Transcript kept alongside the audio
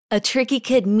A Tricky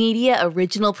Kid Media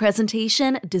original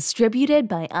presentation distributed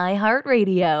by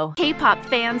iHeartRadio. K-pop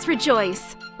fans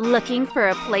rejoice! Looking for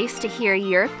a place to hear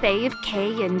your fave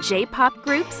K and J-pop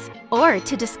groups? Or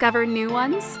to discover new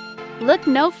ones? Look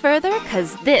no further,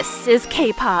 cause this is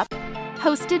K-pop.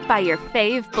 Hosted by your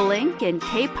fave Blink and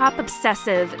K-pop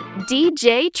obsessive,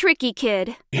 DJ Tricky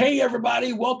Kid. Hey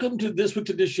everybody, welcome to this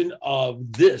week's edition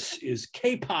of This is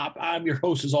K-pop. I'm your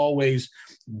host as always,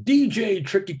 DJ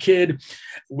Tricky Kid.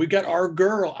 We got our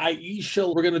girl,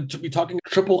 Aisha. We're going to be talking.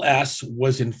 TripleS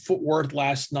was in Fort Worth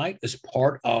last night as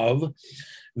part of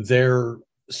their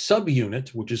sub-unit,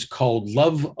 which is called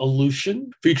LoveLution,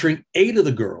 featuring 8 of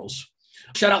the girls.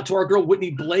 Shout out to our girl,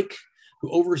 Whitney Blake, who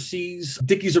oversees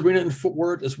Dickies Arena in Fort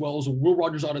Worth, as well as Will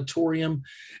Rogers Auditorium.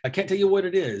 I can't tell you what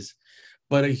it is,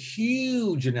 but a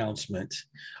huge announcement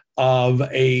of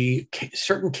a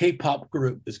certain K-pop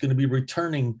group that's going to be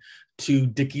returning to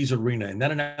Dickies Arena. And that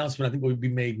announcement, I think, will be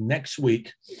made next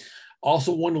week.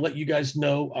 Also want to let you guys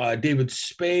know David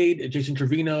Spade, Jason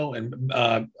Trevino, and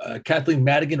Kathleen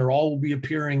Madigan will be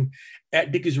appearing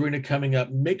at Dickies Arena coming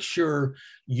up. Make sure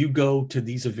you go to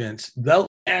these events. They'll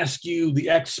ask you, the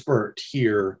expert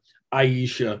here,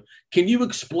 Aisha, can you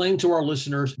explain to our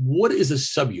listeners what is a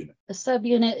subunit? A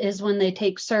subunit is when they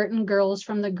take certain girls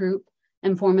from the group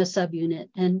and form a subunit.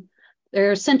 And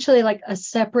they're essentially like a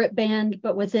separate band,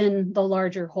 but within the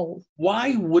larger whole.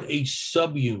 Why would a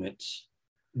subunit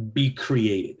be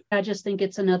created? I just think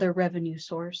it's another revenue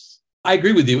source. I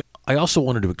agree with you. I also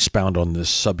wanted to expound on this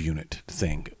subunit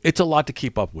thing. It's a lot to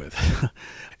keep up with.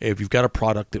 If you've got a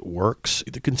product that works,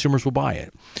 the consumers will buy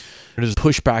it. There's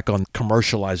pushback on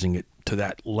commercializing it to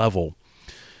that level.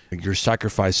 You're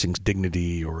sacrificing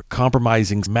dignity or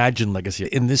compromising imagined legacy.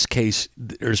 In this case,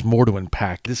 there's more to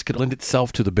unpack. This could lend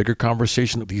itself to the bigger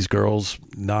conversation of these girls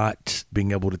not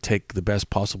being able to take the best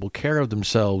possible care of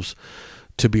themselves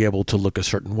to be able to look a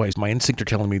certain way. My instincts are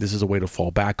telling me this is a way to fall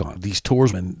back on. These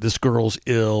tours, and this girl's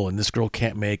ill and this girl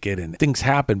can't make it, and things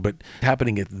happen, but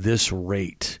happening at this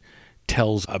rate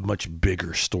tells a much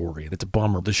bigger story. And it's a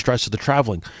bummer. The stress of the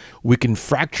traveling, we can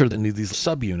fracture into these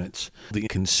subunits the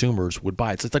consumers would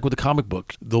buy. It's like with a comic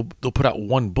book. They'll put out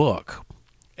one book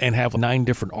and have 9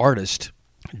 different artists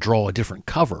draw a different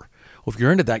cover. Well, if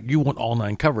you're into that, you want all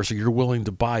 9 covers, so you're willing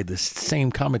to buy the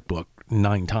same comic book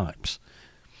 9 times.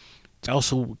 I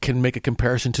also can make a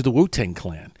comparison to the Wu-Tang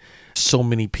Clan. So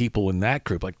many people in that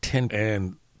group, like 10,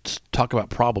 and talk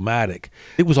about problematic.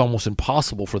 It was almost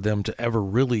impossible for them to ever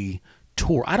really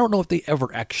tour. I don't know if they ever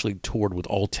actually toured with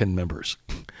all 10 members.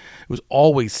 It was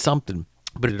always something,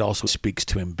 but it also speaks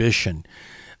to ambition.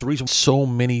 The reason so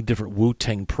many different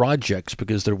Wu-Tang projects,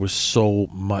 because there was so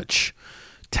much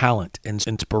talent and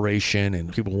inspiration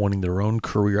and people wanting their own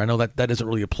career. I know that doesn't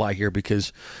really apply here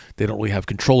because they don't really have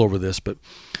control over this, but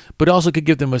it also could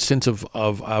give them a sense of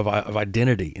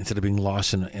identity instead of being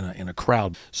lost in a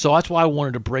crowd. So that's why I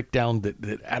wanted to break down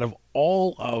that out of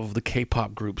all of the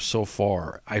K-pop groups so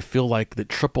far, I feel like that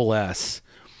TripleS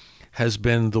has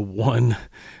been the one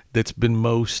that's been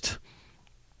most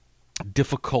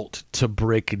difficult to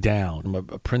break down. I'm a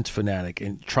Prince fanatic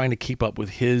and trying to keep up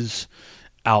with his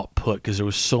output because there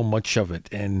was so much of it,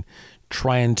 and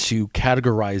trying to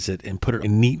categorize it and put it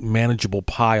in neat, manageable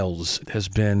piles has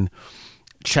been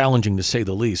challenging to say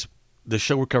the least. The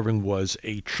show we're covering was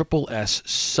a TripleS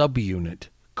subunit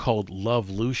called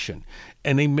LoveLution,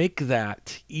 and they make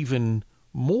that even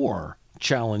more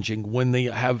challenging when they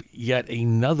have yet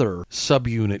another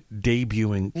subunit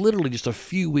debuting literally just a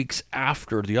few weeks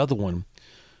after the other one,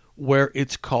 where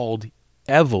it's called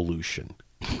Evolution.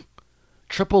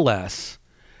 TripleS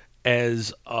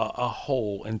as a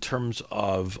whole, in terms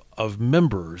of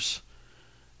members,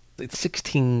 it's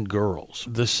 16 girls.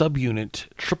 The subunit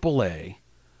AAA.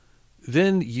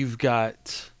 Then you've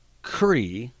got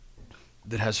Korea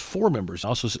that has 4 members.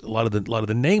 Also, a lot of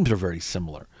the names are very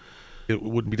similar. It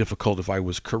wouldn't be difficult if I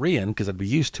was Korean because I'd be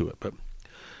used to it. But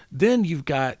then you've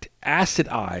got Acid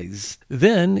Eyes.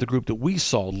 Then the group that we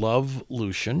saw,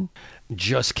 LoveLution,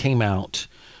 just came out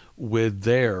with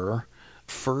their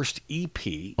first EP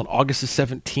on August the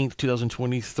 17th,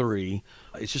 2023.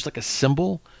 It's just like a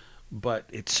symbol, but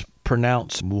it's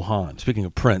pronounced Muhan. Speaking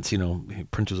of Prince,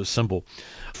 Prince was a symbol.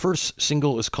 First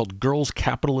single is called Girls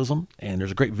Capitalism, and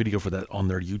there's a great video for that on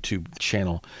their YouTube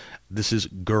channel. This is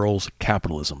Girls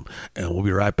Capitalism, and we'll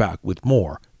be right back with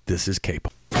more. This is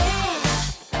K-pop.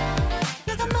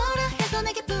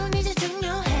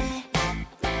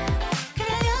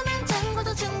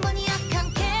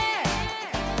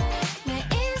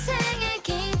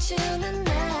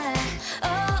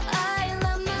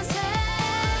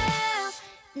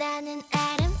 나는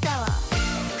아름다워.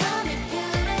 Call me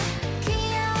beauty,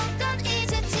 귀여워.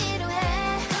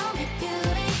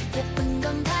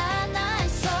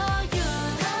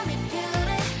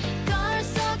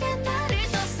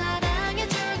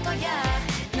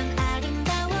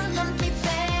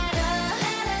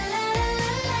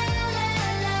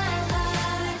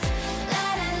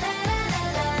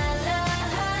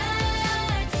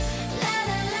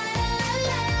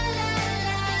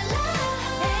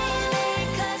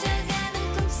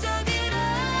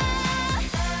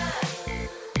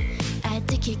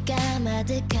 기가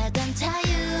마득하던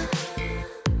자유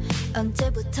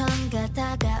언제부턴가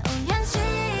다가온 현실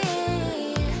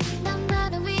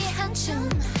너만을 위한 춤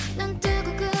눈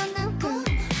뜨고 꾸는 꿈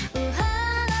내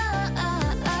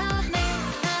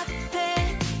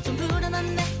앞에 좀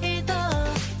불안한 내일도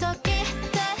더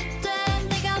기대돼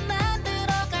내가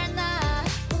만들어갈 나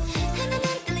하나는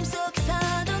떨림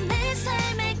속에서도 내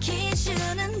삶의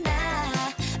기준은 나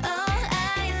Oh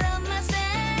I love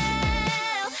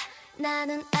myself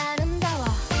나는 아름다워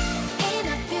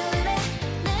Inner beauty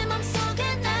내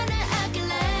맘속에 나를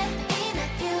아낄래 Inner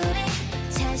beauty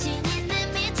자신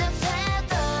있는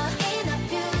미적대도 Inner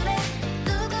beauty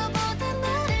누구보다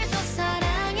나를 더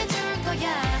사랑해줄 거야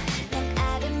난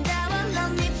아름다워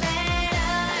love me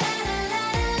better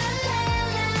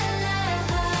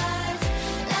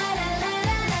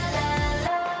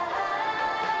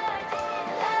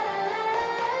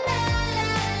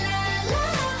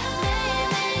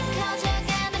매일매일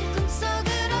커져가는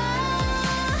꿈속으로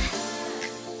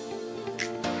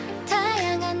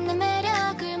다양한 내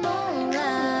매력을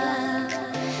모아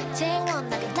제일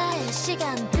원하는 나의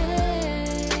시간들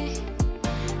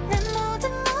내 모든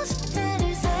모습들을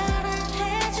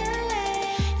사랑해줄래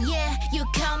Yeah, you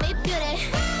call me beauty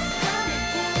Call me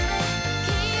beauty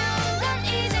귀여운 건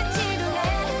이제 지루해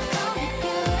Call me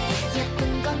beauty 예쁜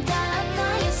건 다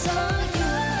나의 소유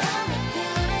Call me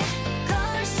beauty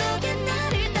거울 속에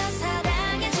나를 다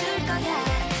사랑해줄 거야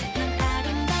난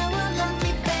아름다워 love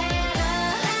me better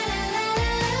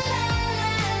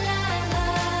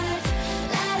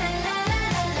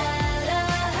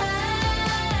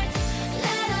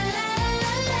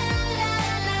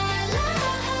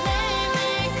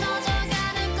매일매일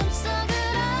커져가는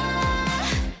꿈속으로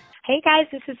Hey guys,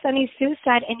 this is Sunny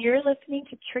Suicide, and you're listening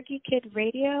to Tricky Kid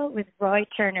Radio with Roy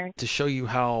Turner. To show you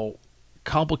how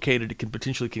complicated it can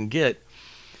get,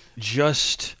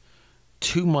 just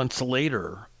 2 months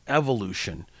later,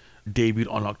 Evolution debuted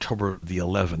on October the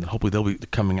 11th, and hopefully they'll be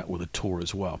coming out with a tour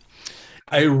as well.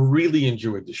 I really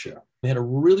enjoyed the show. They had a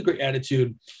really great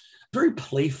attitude, very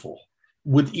playful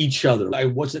with each other. I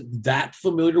wasn't that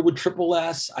familiar with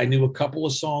TripleS. I knew a couple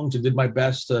of songs and did my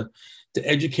best to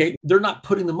educate. They're not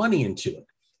putting the money into it.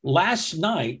 Last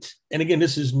night, and again,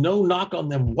 this is no knock on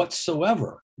them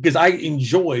whatsoever, because I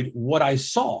enjoyed what I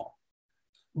saw,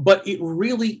 but it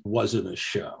really wasn't a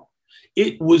show.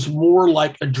 It was more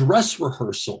like a dress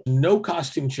rehearsal, no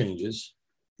costume changes,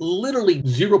 literally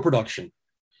zero production,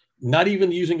 not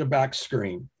even using a back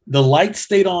screen. The lights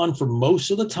stayed on for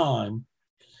most of the time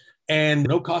and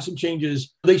no costume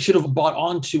changes. They should have bought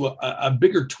onto a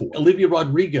bigger tour. Olivia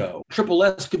Rodrigo,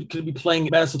 TripleS could be playing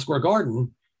at Madison Square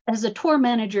Garden. As a tour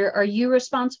manager, are you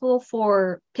responsible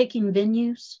for picking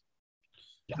venues?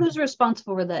 Yeah. Who's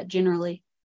responsible for that generally?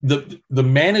 The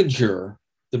management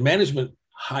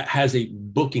has a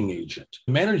booking agent.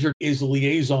 The manager is a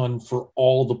liaison for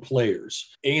all the players.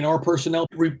 A&R personnel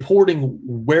reporting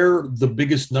where the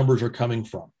biggest numbers are coming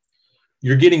from.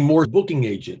 You're getting more booking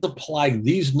agents. Apply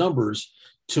these numbers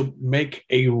to make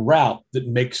a route that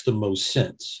makes the most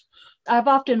sense. I've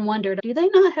often wondered, do they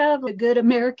not have a good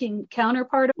American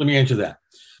counterpart? Let me answer that.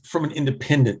 From an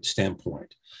independent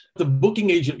standpoint, the booking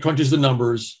agent crunches the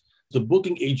numbers. The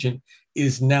booking agent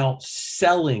is now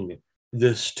selling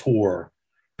this tour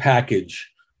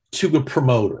package to the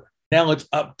promoter. Now it's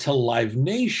up to Live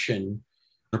Nation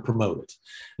to promote it.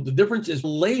 The difference is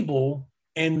label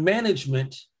and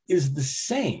management is the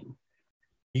same.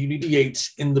 It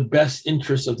mediates in the best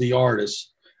interest of the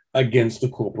artist against the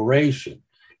corporation.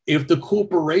 If the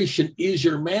corporation is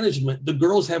your management, the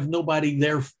girls have nobody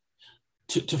there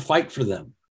to fight for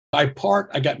them. I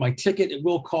parked, I got my ticket at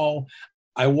Will Call.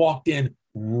 I walked in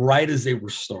right as they were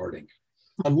starting.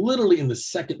 I'm literally in the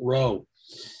second row.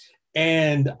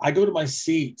 And I go to my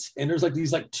seat and there's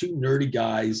these two nerdy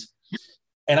guys.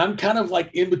 And I'm kind of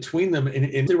in between them.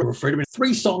 And they were afraid of me.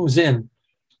 3 songs in,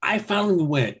 I finally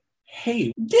went,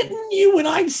 hey, didn't you and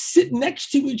I sit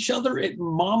next to each other at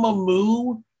Mama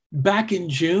Moo back in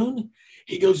June?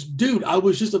 He goes, dude, I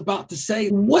was just about to say,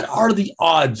 what are the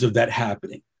odds of that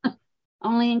happening?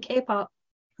 Only in K-pop.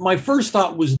 My first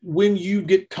thought was when you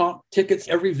get comp tickets,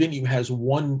 every venue has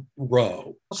 1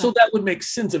 row. Okay. So that would make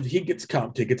sense if he gets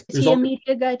comp tickets. Is he a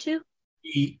media guy too?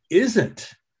 He isn't.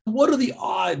 What are the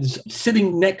odds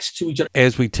sitting next to each other?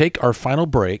 As we take our final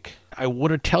break, I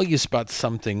want to tell you about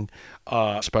something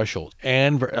special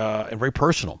and very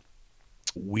personal.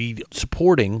 We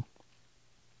supporting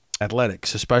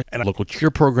athletics, especially and local cheer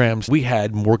programs. We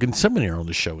had Morgan Seminary on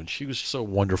the show, and she was so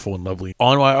wonderful and lovely.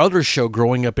 On my other show,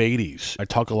 Growing Up 80s, I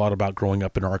talk a lot about growing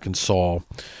up in Arkansas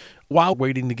While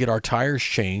waiting to get our tires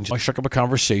changed, I struck up a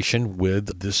conversation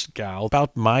with this gal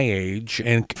about my age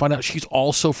and find out she's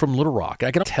also from Little Rock.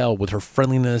 I can tell with her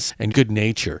friendliness and good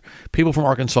nature. People from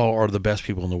Arkansas are the best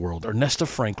people in the world. Ernesta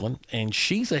Franklin, and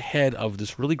she's ahead of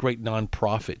this really great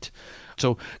nonprofit.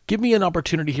 So give me an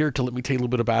opportunity here to let me tell you a little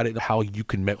bit about it, how you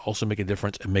can also make a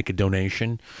difference and make a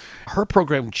donation. Her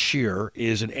program, CHEER,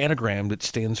 is an anagram that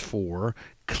stands for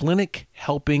Clinic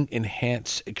Helping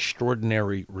Enhance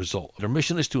Extraordinary Results. Their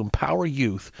mission is to empower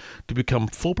youth to become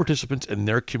full participants in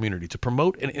their community, to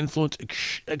promote and influence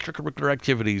extracurricular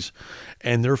activities,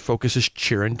 and their focus is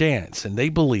cheer and dance. And they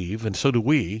believe, and so do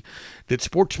we, that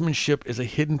sportsmanship is a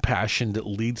hidden passion that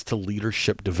leads to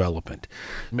leadership development.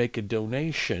 Make a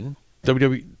donation. Go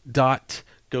to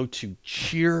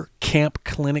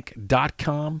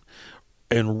cheercampclinic.com,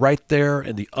 and right there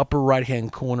in the upper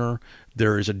right-hand corner,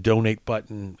 there is a donate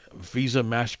button. Visa,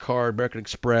 MasterCard, American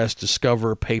Express,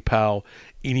 Discover, PayPal,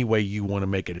 any way you want to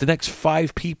make it. The next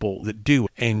 5 people that do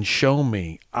and show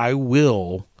me, I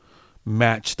will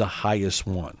match the highest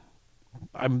one.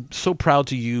 I'm so proud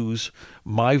to use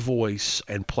my voice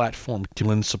and platform to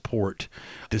lend support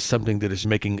to something that is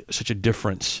making such a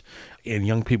difference in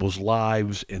young people's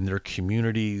lives, in their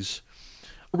communities.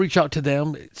 Reach out to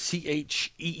them at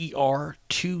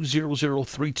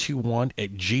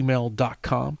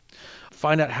CHEER200321@gmail.com.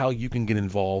 Find out how you can get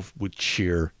involved with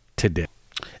CHEER today.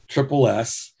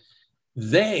 TripleS,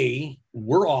 they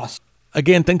were awesome.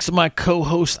 Again, thanks to my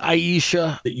co-host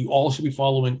Aisha. That you all should be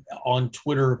following on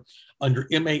Twitter under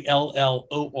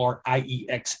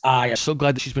MALLORIEXI. I'm so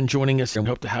glad that she's been joining us, and we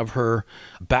hope to have her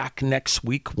back next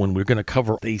week when we're going to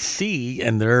cover AC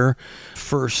and their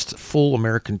first full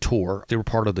American tour. They were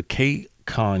part of the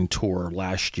K-Con tour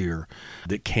last year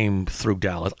that came through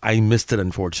Dallas. I missed it,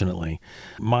 unfortunately.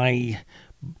 My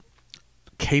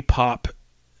K-pop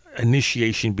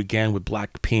initiation began with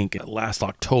Blackpink last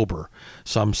October.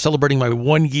 So I'm celebrating my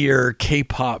 1-year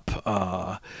K-pop,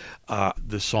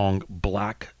 the song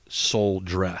Black Soul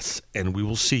Dress, and we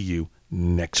will see you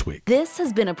next week. This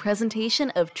has been a presentation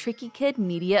of Tricky Kid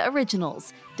Media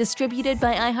Originals, distributed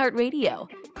by iHeartRadio,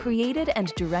 created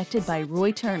and directed by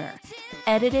Roy Turner,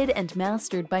 edited and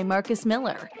mastered by Marcus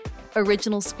Miller,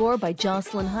 original score by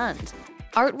Jocelyn Hunt,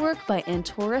 artwork by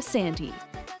Antora Sandy,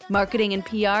 marketing and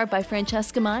PR by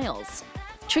Francesca Miles.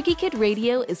 Tricky Kid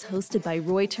Radio is hosted by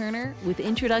Roy Turner with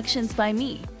introductions by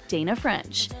me, Dana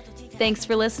French. Thanks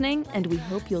for listening, and we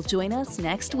hope you'll join us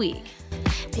next week.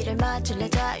 비를 맞출래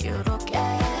자유롭게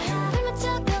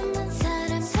훑어가는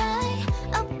사람 사이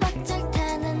엇박질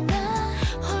타는 나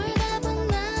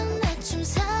홀가분한 아침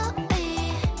사이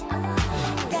까만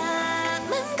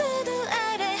구두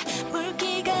아래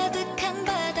물기 가득한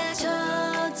바다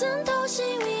젖은 도시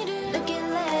위를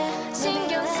느낄래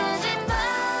신경 쓰지 마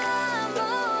뭐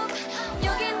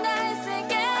여긴 나의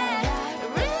세계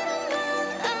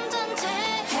리듬은 안전체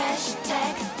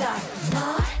해시태그 너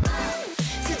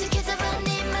수직해져 봐 네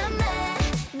맘에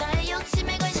나의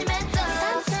욕심에 관심했던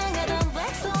상상하던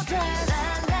black soul dress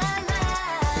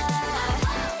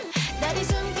나를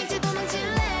숨긴지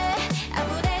도망칠래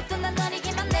아무래도 난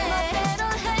너리기만 해 멋대로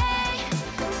해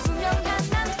분명한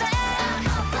맘대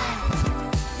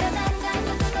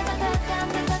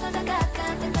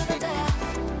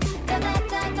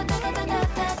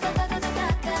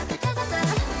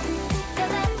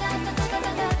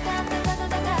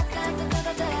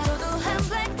도도한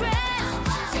black dress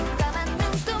새까만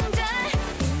눈동자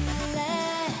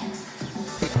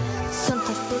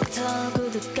손톱부터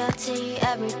구두까지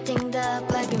everything 다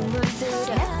밝은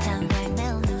물들여